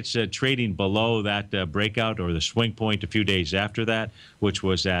now, it's trading below that breakout or the swing point a few days after that, which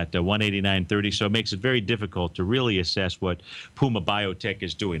was at 189.30. So it makes it very difficult to really assess what Puma Biotech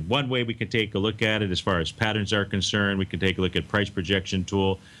is doing. One way we can take a look at it as far as patterns are concerned, we can take a look at price projection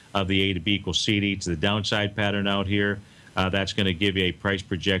tool of the A to B equals CD to the downside pattern out here. That's going to give you a price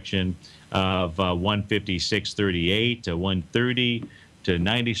projection of 156.38 to 130 to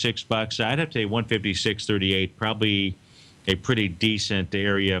 96 bucks. I'd have to say 156.38, probably a pretty decent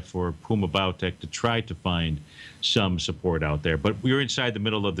area for Puma Biotech to try to find some support out there. But we're inside the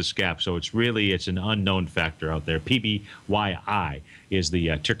middle of this gap, so it's an unknown factor out there. PBYI is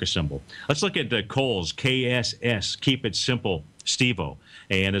the ticker symbol. Let's look at the Kohl's, KSS, keep it simple, Steve-O.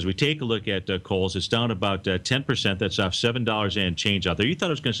 And as we take a look at Kohl's, it's down about 10%. That's off $7 and change out there. You thought I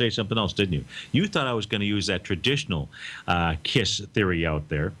was going to say something else, didn't you? You thought I was going to use that traditional KISS theory out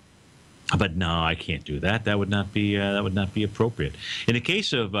there. But no, I can't do that. That would not be appropriate. In the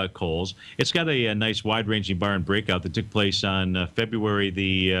case of coals, it's got a nice wide-ranging bar and breakout that took place on February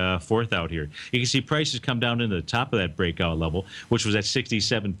the 4th out here. You can see prices come down into the top of that breakout level, which was at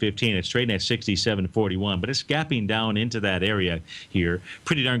 67.15. It's trading at 67.41, but it's gapping down into that area here.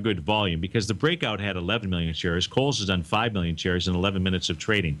 Pretty darn good volume because the breakout had 11 million shares. Coals has done 5 million shares in 11 minutes of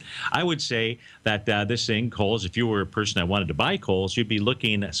trading. I would say that this thing, coals, if you were a person that wanted to buy coals, you'd be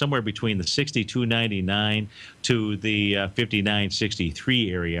looking somewhere between the 62.99 to the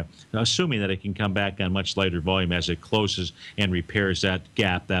 59.63 area, assuming that it can come back on much lighter volume as it closes and repairs that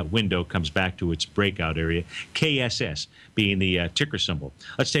gap, that window comes back to its breakout area. KSS being the ticker symbol.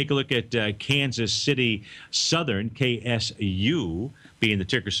 Let's take a look at Kansas City Southern, KSU being the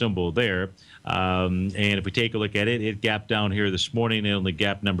ticker symbol there. And if we take a look at it, it gapped down here this morning. It only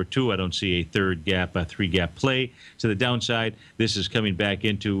gap number 2. I don't see a third gap, a 3-gap play to the downside. This is coming back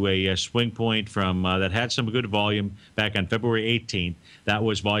into a swing point from that had some good volume back on February 18th. That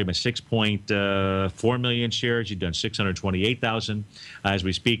was volume of 6.4 million shares. You've done 628,000. As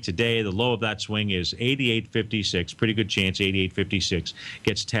we speak today, the low of that swing is 88.56. Pretty good chance 88.56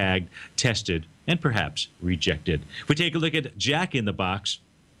 gets tagged, tested, and perhaps rejected. If we take a look at Jack in the Box,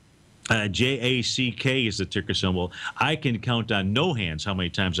 JACK is the ticker symbol. I can count on no hands how many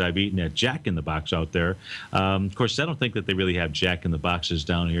times I've eaten at Jack in the Box out there. Of course, I don't think that they really have Jack in the Boxes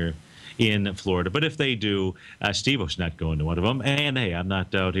down here in Florida, but if they do, Steve-O's not going to one of them. And hey, I'm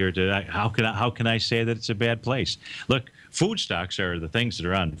not out here to. How can I say that it's a bad place? Look, food stocks are the things that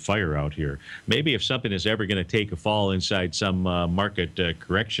are on fire out here. Maybe if something is ever going to take a fall inside some market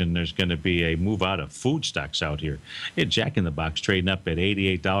correction, there's going to be a move out of food stocks out here. Hey, Jack in the Box trading up at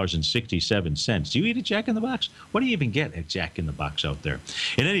 $88.67. Do you eat a Jack in the Box? What do you even get at Jack in the Box out there?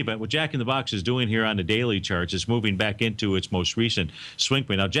 In any event, what Jack in the Box is doing here on the daily charts is moving back into its most recent swing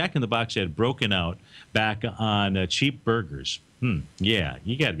point. Now, Jack in the Box had broken out back on cheap burgers. Yeah,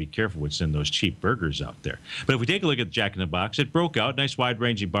 you got to be careful what's in those cheap burgers out there. But if we take a look at Jack in the Box, it broke out, nice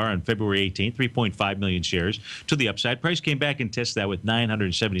wide-ranging bar on February 18th, 3.5 million shares to the upside. Price came back and tested that with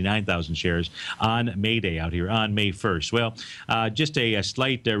 979,000 shares on May Day out here, on May 1st. Well, just a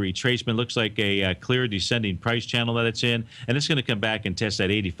slight retracement. Looks like a clear descending price channel that it's in, and it's going to come back and test that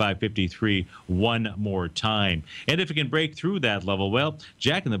 85.53 one more time. And if it can break through that level, well,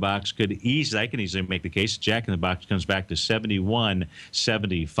 Jack in the Box could easily, I can easily make the case, Jack in the Box comes back to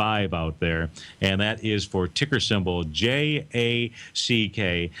 71.75 out there, and that is for ticker symbol JACK.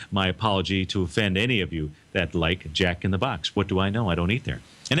 My apology to offend any of you that like Jack in the Box. What do I know? I don't eat there.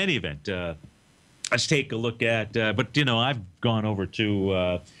 In any event, let's take a look at, but you know, I've gone over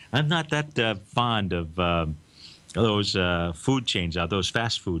to, I'm not that fond of those food chains out, those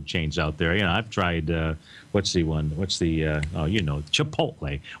fast food chains out there. You know, I've tried, what's the one? What's the, oh, you know,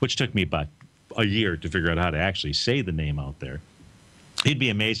 Chipotle, which took me about a year to figure out how to actually say the name out there. You'd be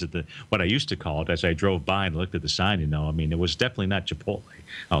amazed at what I used to call it as I drove by and looked at the sign. You know, I mean, it was definitely not Chipotle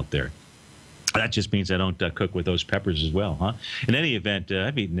out there. That just means I don't cook with those peppers as well, huh? In any event,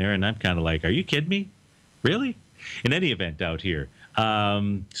 I've eaten there, and I'm kind of like, are you kidding me? Really? In any event out here.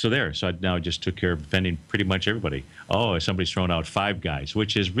 So I now just took care of offending pretty much everybody. Oh, somebody's throwing out Five Guys,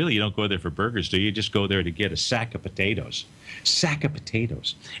 which is really, you don't go there for burgers, do you? You just go there to get a sack of potatoes. Sack of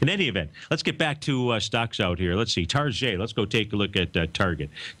potatoes. In any event, let's get back to stocks out here. Let's see, Target. Let's go take a look at Target.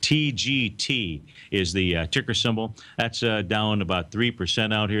 TGT is the ticker symbol. That's down about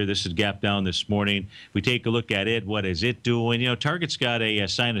 3% out here. This is gap down this morning. If we take a look at it, what is it doing? You know, Target's got a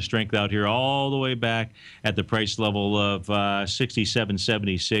sign of strength out here all the way back at the price level of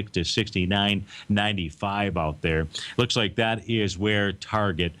 67.76 to 69.95 out there. Looks like that is where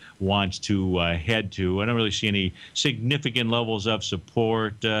Target wants to head to. I don't really see any significant levels of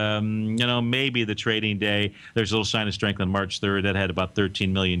support. You know, maybe the trading day. There's a little sign of strength on March 3rd that had about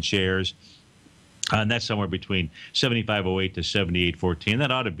 13 million shares. And that's somewhere between 75.08 to 78.14.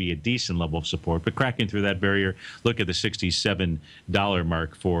 That ought to be a decent level of support. But cracking through that barrier, look at the $67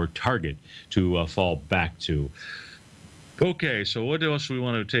 mark for Target to fall back to. Okay, so what else do we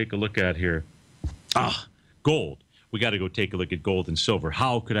want to take a look at here? Gold. We got to go take a look at gold and silver.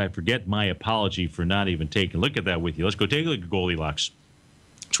 How could I forget? My apology for not even taking a look at that with you. Let's go take a look at Goldilocks.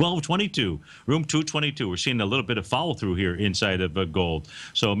 1222, room 222. We're seeing a little bit of follow through here inside of gold.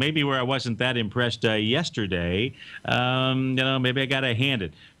 So maybe where I wasn't that impressed yesterday, you know, maybe I got to hand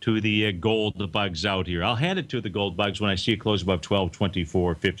it to the gold bugs out here. I'll hand it to the gold bugs when I see it close above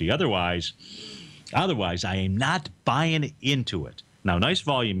 1224.50. Otherwise, I am not buying into it. Now, nice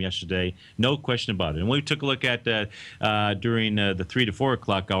volume yesterday, no question about it. And we took a look at during the 3 to 4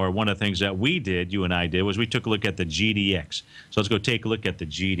 o'clock hour, one of the things that we did, you and I did, was we took a look at the GDX. So let's go take a look at the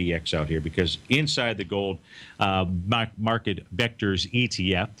GDX out here, because inside the gold market vectors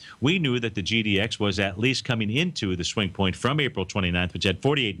ETF, we knew that the GDX was at least coming into the swing point from April 29th, which had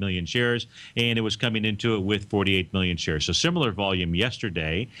 48 million shares, and it was coming into it with 48 million shares. So similar volume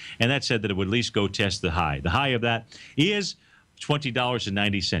yesterday, and that said that it would at least go test the high. The high of that is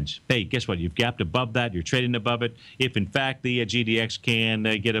 $20.90. Hey, guess what? You've gapped above that. You're trading above it. If, in fact, the GDX can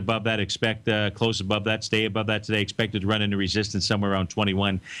get above that, expect close above that, stay above that today, expected to run into resistance somewhere around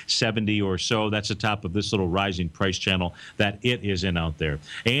 21.70 or so. That's the top of this little rising price channel that it is in out there.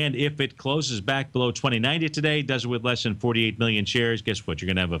 And if it closes back below 20.90 today, does it with less than 48 million shares, guess what? You're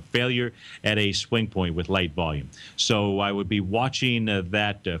going to have a failure at a swing point with light volume. So I would be watching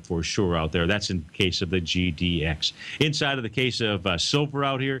that for sure out there. That's in case of the GDX. Inside of the case of silver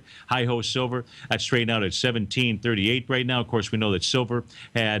out here, high-ho silver, that's trading out at 17.38 right now. Of course, we know that silver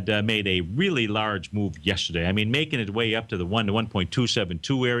had made a really large move yesterday. I mean, making its way up to the 1 to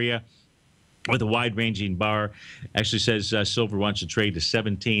 1.272 area with a wide-ranging bar. Actually says silver wants to trade to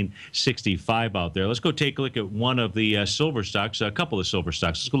 17.65 out there. Let's go take a look at one of the silver stocks, a couple of silver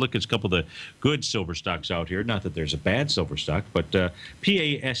stocks. Let's go look at a couple of the good silver stocks out here. Not that there's a bad silver stock, but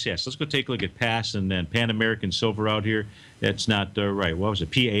PASS. Let's go take a look at PASS and then Pan American Silver out here. That's not right. What was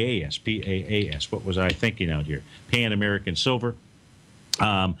it? PAAS. PAAS. What was I thinking out here? Pan American Silver.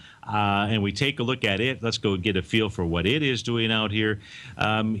 And we take a look at it. Let's go get a feel for what it is doing out here.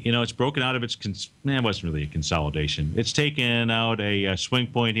 You know, it's broken out of its, it wasn't really a consolidation. It's taken out a swing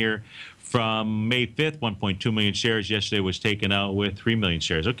point here from May 5th, 1.2 million shares. Yesterday was taken out with 3 million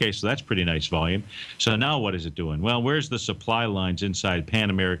shares. Okay, so that's pretty nice volume. So now what is it doing? Well, where's the supply lines inside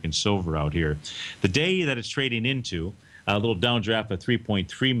Pan American Silver out here? The day that it's trading into, a little downdraft of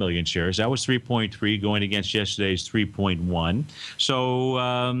 3.3 million shares. That was 3.3 going against yesterday's 3.1. So,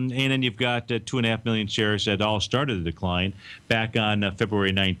 and then you've got 2.5 million shares that all started the decline back on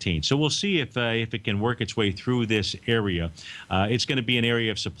February 19th. So we'll see if it can work its way through this area. It's going to be an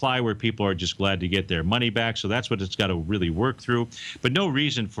area of supply where people are just glad to get their money back. So that's what it's got to really work through. But no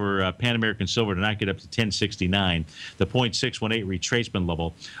reason for Pan American Silver to not get up to 1069, the 0.618 retracement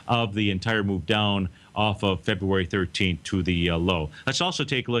level of the entire move down off of February 13th to the low. Let's also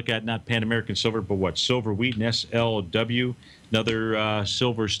take a look at not Pan American Silver, but what? Silver Wheaton, SLW, another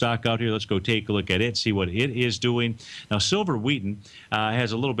silver stock out here. Let's go take a look at it, see what it is doing. Now, Silver Wheaton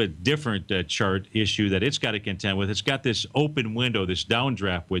has a little bit different chart issue that it's got to contend with. It's got this open window, this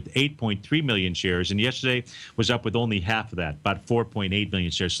downdraft with 8.3 million shares, and yesterday was up with only half of that, about 4.8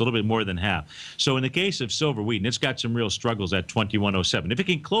 million shares, so a little bit more than half. So in the case of Silver Wheaton, it's got some real struggles at 2107. If it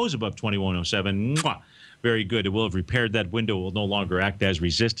can close above 2107, very good. It will have repaired that window. It will no longer act as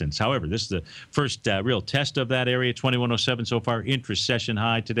resistance. However, this is the first real test of that area, 2107 so far. Intra-session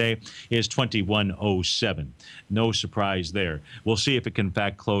high today is 2107. No surprise there. We'll see if it can, in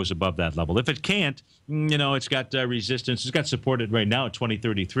fact, close above that level. If it can't, you know, it's got resistance. It's got supported right now at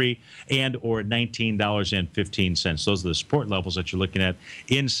 2033 and or $19.15. Those are the support levels that you're looking at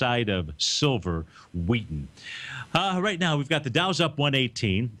inside of Silver Wheaton. Right now, we've got the Dow's up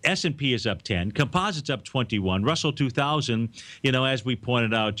 118, S&P is up 10, Composites up 21, Russell 2000, you know, as we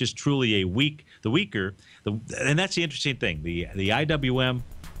pointed out, just truly a weaker, and that's the interesting thing. The IWM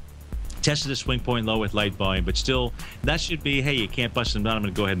tested a swing point low with light volume, but still, that should be, hey, you can't bust them down, I'm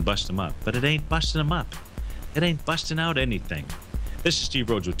going to go ahead and bust them up. But it ain't busting them up. It ain't busting out anything. This is Steve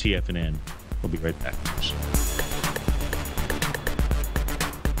Rhodes with TFNN. We'll be right back.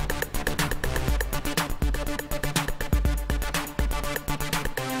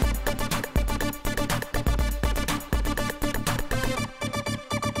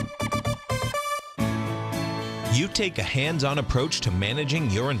 You take a hands-on approach to managing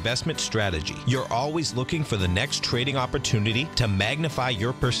your investment strategy. You're always looking for the next trading opportunity to magnify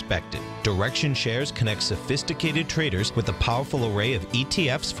your perspective. Direction Shares connects sophisticated traders with a powerful array of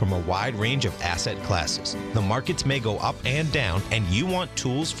ETFs from a wide range of asset classes. The markets may go up and down, and you want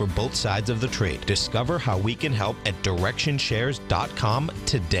tools for both sides of the trade. Discover how we can help at DirectionShares.com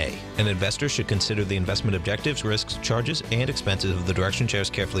today. An investor should consider the investment objectives, risks, charges, and expenses of the Direction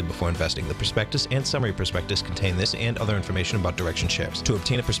Shares carefully before investing. The prospectus and summary prospectus contain this and other information about Direction Shares. To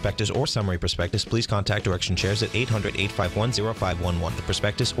obtain a prospectus or summary prospectus, please contact Direction Shares at 800-851-0511. The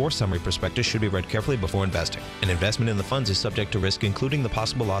prospectus or summary prospectus prospectus should be read carefully before investing. An investment in the funds is subject to risk, including the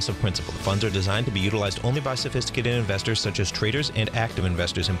possible loss of principal. The funds are designed to be utilized only by sophisticated investors such as traders and active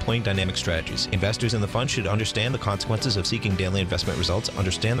investors employing dynamic strategies. Investors in the fund should understand the consequences of seeking daily investment results,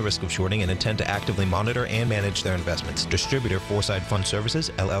 understand the risk of shorting, and intend to actively monitor and manage their investments. Distributor Foreside Fund Services,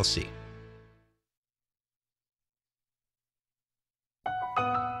 LLC.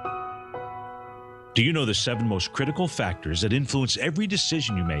 Do you know the 7 most critical factors that influence every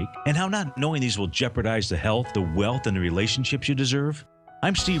decision you make, and how not knowing these will jeopardize the health, the wealth, and the relationships you deserve?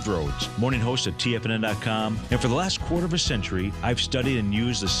 I'm Steve Rhodes, morning host of TFNN.com, and for the last quarter of a century, I've studied and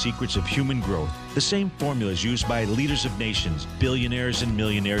used the secrets of human growth, the same formulas used by leaders of nations, billionaires and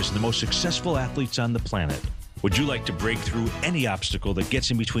millionaires, and the most successful athletes on the planet. Would you like to break through any obstacle that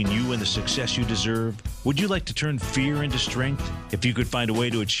gets in between you and the success you deserve? Would you like to turn fear into strength? If you could find a way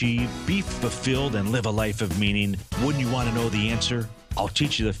to achieve, be fulfilled, and live a life of meaning, wouldn't you want to know the answer? I'll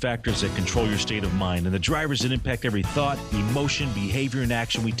teach you the factors that control your state of mind and the drivers that impact every thought, emotion, behavior, and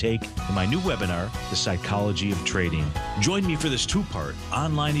action we take in my new webinar, The Psychology of Trading. Join me for this 2-part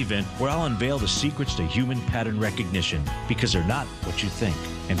online event where I'll unveil the secrets to human pattern recognition, because they're not what you think.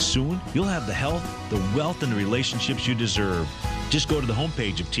 And soon, you'll have the health, the wealth, and the relationships you deserve. Just go to the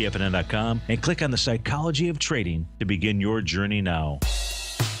homepage of TFNN.com and click on The Psychology of Trading to begin your journey now.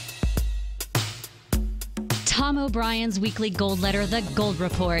 Tom O'Brien's weekly gold letter, The Gold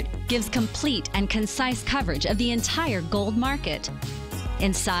Report, gives complete and concise coverage of the entire gold market.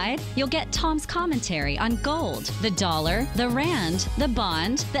 Inside, you'll get Tom's commentary on gold, the dollar, the rand, the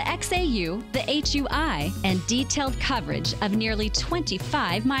bond, the XAU, the HUI, and detailed coverage of nearly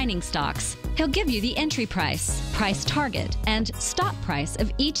 25 mining stocks. He'll give you the entry price, price target, and stop price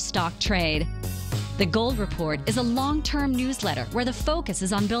of each stock trade. The Gold Report is a long-term newsletter where the focus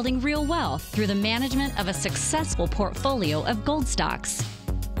is on building real wealth through the management of a successful portfolio of gold stocks.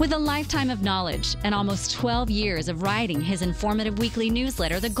 With a lifetime of knowledge and almost 12 years of writing his informative weekly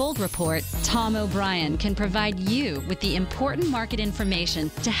newsletter, The Gold Report, Tom O'Brien can provide you with the important market information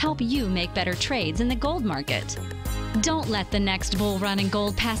to help you make better trades in the gold market. Don't let the next bull run in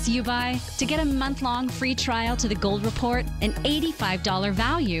gold pass you by. To get a month-long free trial to The Gold Report, an $85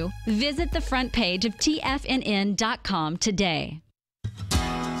 value, visit the front page of TFNN.com today.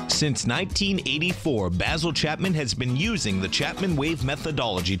 Since 1984, Basil Chapman has been using the Chapman Wave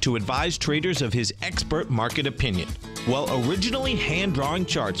methodology to advise traders of his expert market opinion. While originally hand-drawing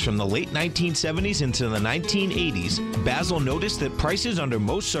charts from the late 1970s into the 1980s, Basil noticed that prices under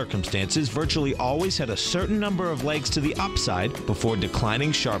most circumstances virtually always had a certain number of legs to the upside before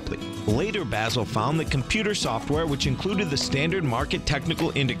declining sharply. Later, Basil found that computer software, which included the standard market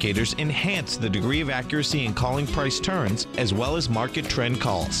technical indicators, enhanced the degree of accuracy in calling price turns, as well as market trend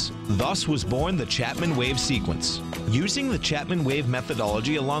calls. Thus was born the Chapman Wave sequence. Using the Chapman Wave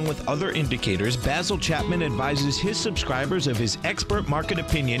methodology along with other indicators, Basil Chapman advises his subscribers of his expert market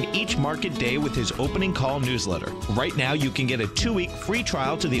opinion each market day with his opening call newsletter. Right now, you can get a 2-week free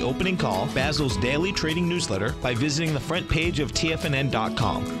trial to the opening call, Basil's daily trading newsletter, by visiting the front page of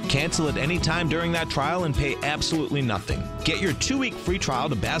TFNN.com. Cancel at any time during that trial and pay absolutely nothing. Get your 2-week free trial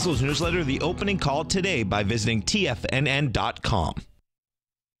to Basil's newsletter, The Opening Call, today by visiting TFNN.com.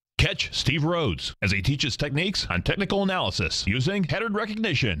 Catch Steve Rhodes as he teaches techniques on technical analysis using pattern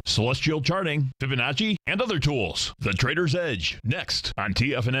recognition, celestial charting, Fibonacci, and other tools. The Trader's Edge, next on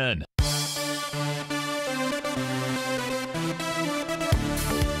TFNN.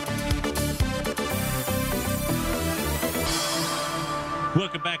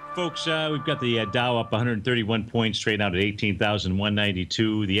 Welcome back, folks. We've got the Dow up 131 points, trading out at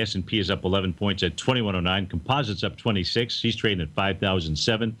 18,192. The S&P is up 11 points at 2109. Composites up 26. He's trading at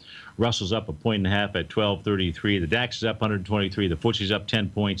 5,007. Russell's up 1.5 points at 1233. The DAX is up 123. The FTSE's up 10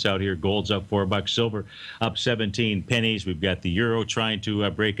 points out here. Gold's up $4. Silver up 17 pennies. We've got the euro trying to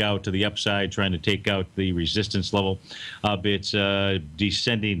break out to the upside, trying to take out the resistance level of its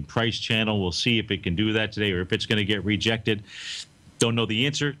descending price channel. We'll see if it can do that today or if it's going to get rejected. Don't know the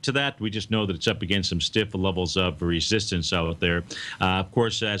answer to that. We just know that it's up against some stiff levels of resistance out there. Of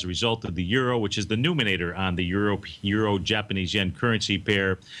course, as a result of the euro, which is the numerator on the euro-Japanese yen currency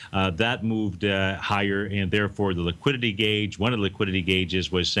pair, that moved higher, and therefore the liquidity gauge, one of the liquidity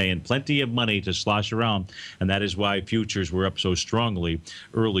gauges was saying plenty of money to slosh around, and that is why futures were up so strongly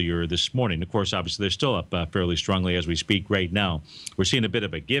earlier this morning. Of course, obviously, they're still up fairly strongly as we speak right now. We're seeing a bit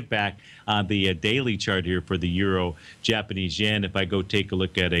of a give back on the daily chart here for the euro-Japanese yen. If I go take a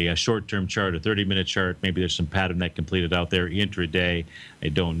look at a short-term chart, a 30-minute chart, maybe there's some pattern that completed out there intraday. I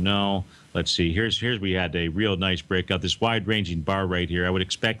don't know. Let's see. Here's we had a real nice breakout. This wide-ranging bar right here. I would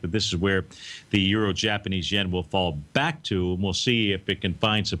expect that this is where the Euro-Japanese yen will fall back to, and we'll see if it can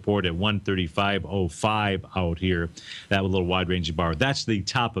find support at 135.05 out here. That little wide-ranging bar. That's the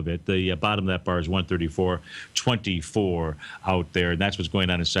top of it. The bottom of that bar is 134.24 out there, and that's what's going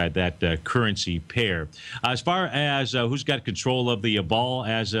on inside that currency pair. As far as who's got control of the ball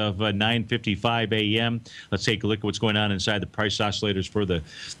as of 9:55 a.m., let's take a look at what's going on inside the price oscillators for the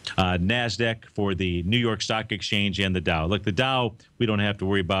NASDAQ, for the New York Stock Exchange, and the Dow. Look, the Dow, we don't have to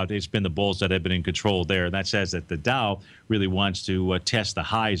worry about. It's been the bulls that have been in control there. That says that the Dow really wants to test the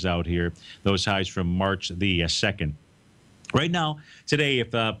highs out here, those highs from March the 2nd. Right now, today,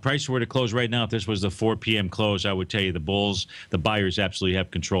 if price were to close right now, if this was the 4 p.m. close, I would tell you the bulls, the buyers absolutely have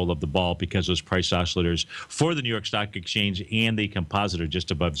control of the ball because those price oscillators for the New York Stock Exchange and the composite are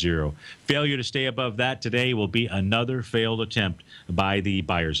just above zero. Failure to stay above that today will be another failed attempt by the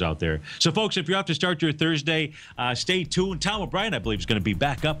buyers out there. So, folks, if you're off to start your Thursday, stay tuned. Tom O'Brien, I believe, is going to be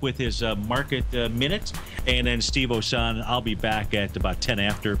back up with his market minute. And then Steve Osan, I'll be back at about 10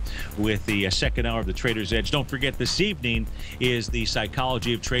 after with the second hour of the Trader's Edge. Don't forget, this evening is the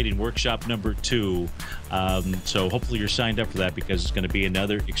Psychology of Trading Workshop number 2. So hopefully you're signed up for that because it's going to be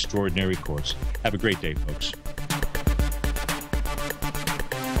another extraordinary course. Have a great day, folks.